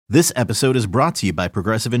This episode is brought to you by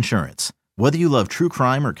Progressive Insurance. Whether you love true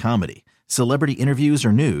crime or comedy, celebrity interviews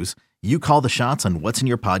or news, you call the shots on what's in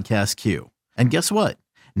your podcast queue. And guess what?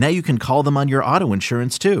 Now you can call them on your auto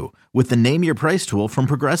insurance too with the Name Your Price tool from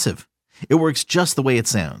Progressive. It works just the way it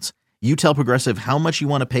sounds. You tell Progressive how much you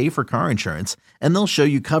want to pay for car insurance, and they'll show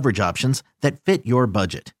you coverage options that fit your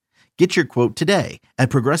budget. Get your quote today at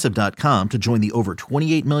Progressive.com to join the over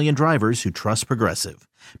 28 million drivers who trust Progressive.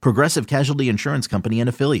 Progressive Casualty Insurance Company and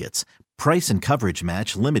Affiliates. Price and coverage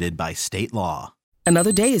match limited by state law.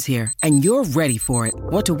 Another day is here, and you're ready for it.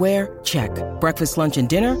 What to wear? Check. Breakfast, lunch, and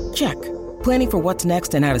dinner? Check. Planning for what's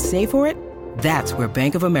next and how to save for it? That's where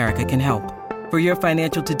Bank of America can help. For your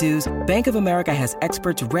financial to-dos, Bank of America has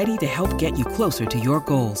experts ready to help get you closer to your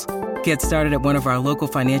goals. Get started at one of our local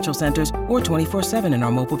financial centers or 24/7 in our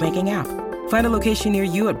mobile banking app. Find a location near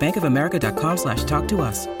you at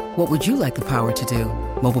bankofamerica.com/talktous. What would you like the power to do?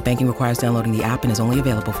 Mobile banking requires downloading the app and is only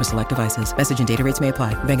available for select devices. Message and data rates may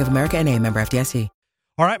apply. Bank of America N.A., member FDIC.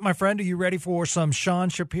 All right, my friend, are you ready for some Sean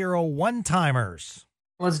Shapiro one-timers?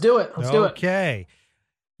 Let's do it. Let's do it. Okay.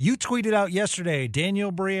 You tweeted out yesterday,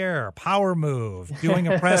 Daniel Briere, power move, doing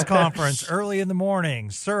a press conference early in the morning.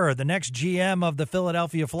 Sir, the next GM of the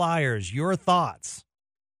Philadelphia Flyers, your thoughts?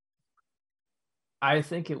 I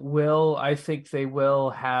think it will. I think they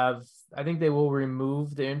will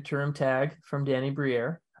remove the interim tag from Danny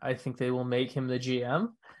Briere. I think they will make him the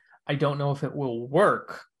GM. I don't know if it will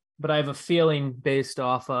work, but I have a feeling based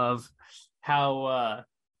off of how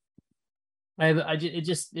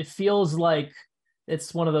it feels like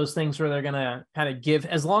it's one of those things where they're going to kind of give,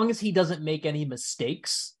 as long as he doesn't make any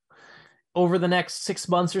mistakes over the next 6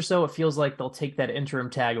 months or so, it feels like they'll take that interim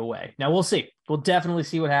tag away. Now we'll see. We'll definitely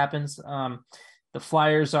see what happens. The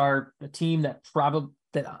Flyers are a team that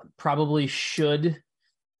probably should.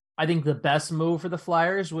 I think the best move for the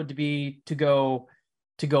Flyers would be to go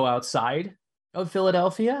outside of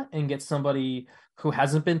Philadelphia and get somebody who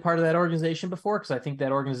hasn't been part of that organization before, because I think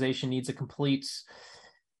that organization needs a complete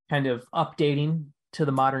kind of updating to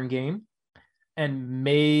the modern game. But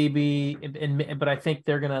I think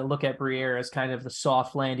they're going to look at Briere as kind of the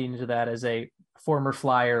soft landing into that, as a former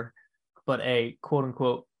Flyer, but a quote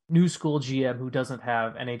unquote new school GM who doesn't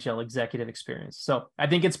have NHL executive experience. So I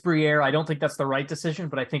think it's Briere. I don't think that's the right decision,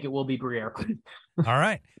 but I think it will be Briere. All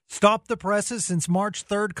right. Stop the presses. Since March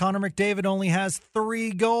 3rd, Connor McDavid only has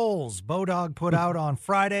 3 goals. Bodog put out on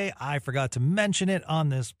Friday. I forgot to mention it on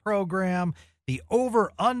this program. The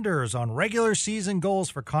over-unders on regular season goals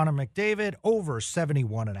for Connor McDavid, over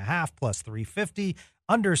 71.5 plus 350,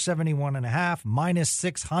 under 71.5 minus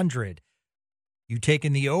 600. You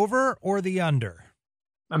taking the over or the under?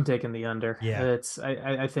 I'm taking the under. Yeah.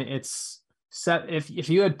 I think it's set. If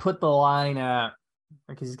you had put the line at,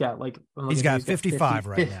 because he's got 55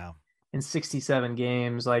 right now in 67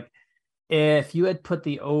 games. Like if you had put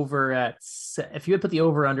the over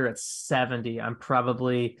under at 70, I'm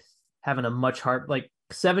probably having a much hard, like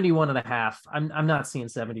 71.5. I'm not seeing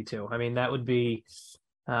 72. I mean, that would be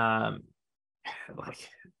so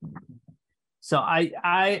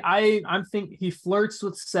I'm think he flirts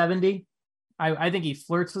with 70. I think he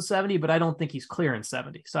flirts with 70, but I don't think he's clearing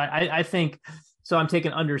 70. So I think, so I'm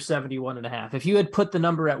taking under 71.5. If you had put the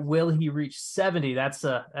number at will he reach 70,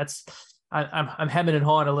 I'm hemming and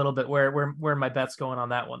hawing a little bit where my bet's going on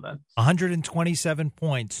that one then. 127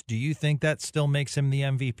 points. Do you think that still makes him the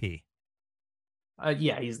MVP?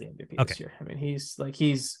 Yeah, he's the MVP Okay. this year. I mean, he's the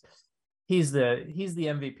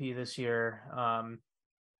MVP this year.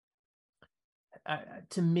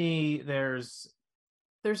 To me, there's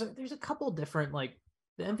a couple different, like,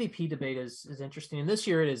 the MVP debate is interesting, and this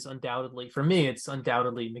year it's undoubtedly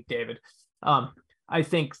McDavid. I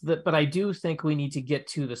think that, but I do think we need to get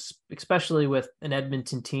to this, especially with an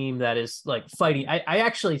Edmonton team that is like fighting. I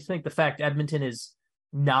actually think the fact Edmonton is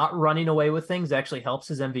not running away with things actually helps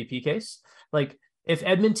his MVP case. Like if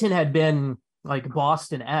Edmonton had been like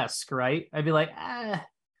Boston-esque, right? I'd be like,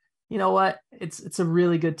 you know what? It's a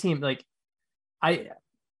really good team. Like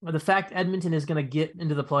the fact Edmonton is going to get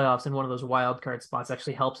into the playoffs in one of those wild card spots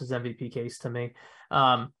actually helps his MVP case to me.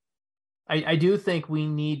 I do think we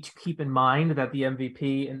need to keep in mind that the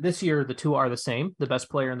MVP, and this year the two are the same. The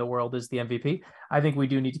best player in the world is the MVP. I think we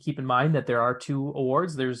do need to keep in mind that there are 2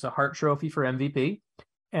 awards. There's a Hart Trophy for MVP,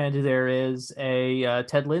 and there is a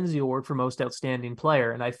Ted Lindsay Award for Most Outstanding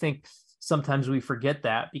Player. And I think sometimes we forget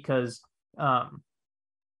that because,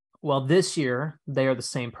 this year they are the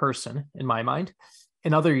same person in my mind.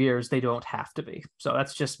 In other years, they don't have to be. So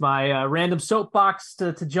that's just my random soapbox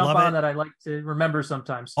to jump Love on it. that I like to remember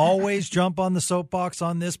sometimes. Always jump on the soapbox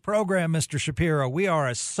on this program, Mr. Shapiro. We are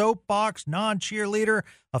a soapbox, non-cheerleader,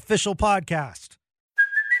 official podcast.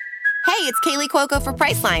 it's Kaylee Cuoco for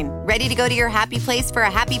Priceline. Ready to go to your happy place for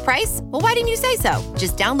a happy price? Well, why didn't you say so?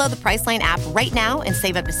 Just download the Priceline app right now and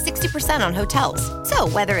save up to 60% on hotels. So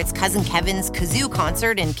whether it's Cousin Kevin's Kazoo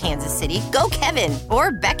Concert in Kansas City, go Kevin,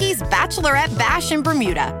 or Becky's Bachelorette Bash in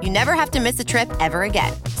Bermuda, you never have to miss a trip ever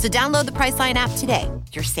again. So download the Priceline app today.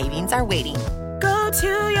 Your savings are waiting. Go to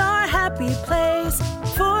your happy place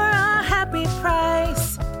for a happy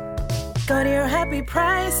price. Go to your happy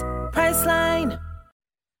price, Priceline.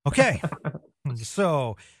 Okay,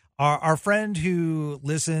 so our friend who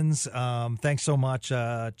listens, thanks so much,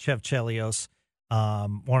 Chev Chelios,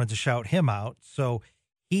 wanted to shout him out. So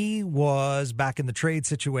he was back in the trade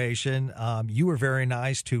situation. You were very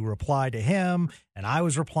nice to reply to him, and I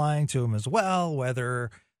was replying to him as well, whether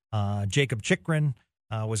Jacob Chikrin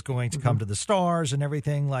was going to come to the Stars and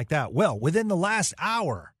everything like that. Well, within the last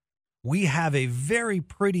hour, we have a very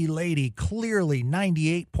pretty lady, clearly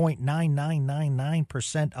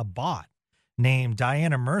 98.9999% a bot, named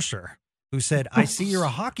Diana Mercer, who said, I see you're a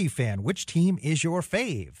hockey fan. Which team is your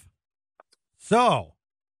fave? So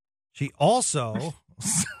she also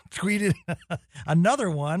tweeted another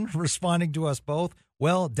one responding to us both.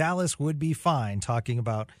 Well, Dallas would be fine, talking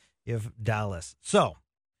about if Dallas. So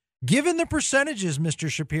given the percentages, Mr.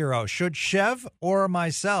 Shapiro, should Chev or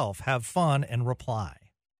myself have fun and reply?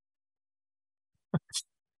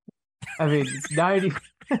 I mean, it's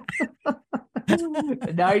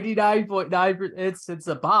 99.9%. It's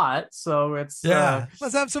a bot, so it's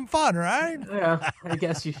let's have some fun, right? Yeah, I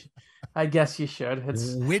guess you should.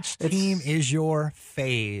 Which team is your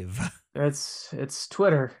fave? It's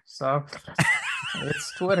Twitter, so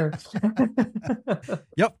it's Twitter.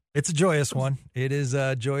 Yep, it's a joyous one. It is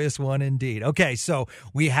a joyous one indeed. Okay, so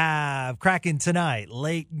we have Kraken tonight,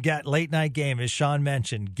 late night game, as Sean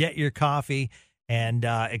mentioned. Get your coffee. And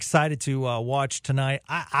excited to watch tonight.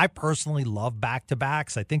 I personally love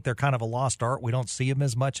back-to-backs. I think they're kind of a lost art. We don't see them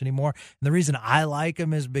as much anymore. And the reason I like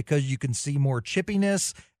them is because you can see more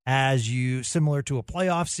chippiness similar to a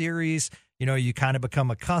playoff series. You know, you kind of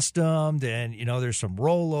become accustomed and, you know, there's some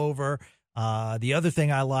rollover. The other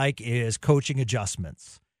thing I like is coaching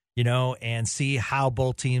adjustments, you know, and see how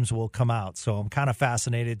both teams will come out. So I'm kind of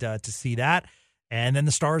fascinated to see that. And then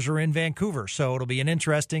the Stars are in Vancouver. So it'll be an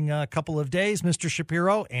interesting couple of days, Mr.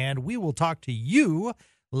 Shapiro, and we will talk to you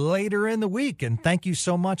later in the week. And thank you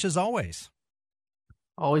so much as always.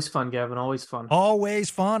 Always fun, Gavin. Always fun. Always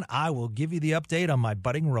fun. I will give you the update on my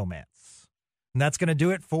budding romance. And that's going to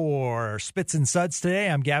do it for Spits and Suds today.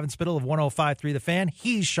 I'm Gavin Spittle of 105.3 The Fan.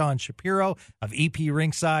 He's Sean Shapiro of EP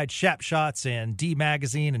Rinkside, Shap Shots, and D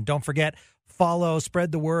Magazine. And don't forget, follow,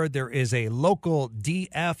 spread the word. There is a local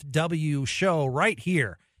DFW show right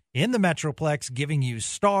here in the Metroplex giving you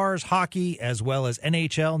Stars, hockey, as well as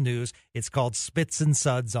NHL news. It's called Spits and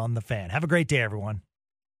Suds on The Fan. Have a great day, everyone.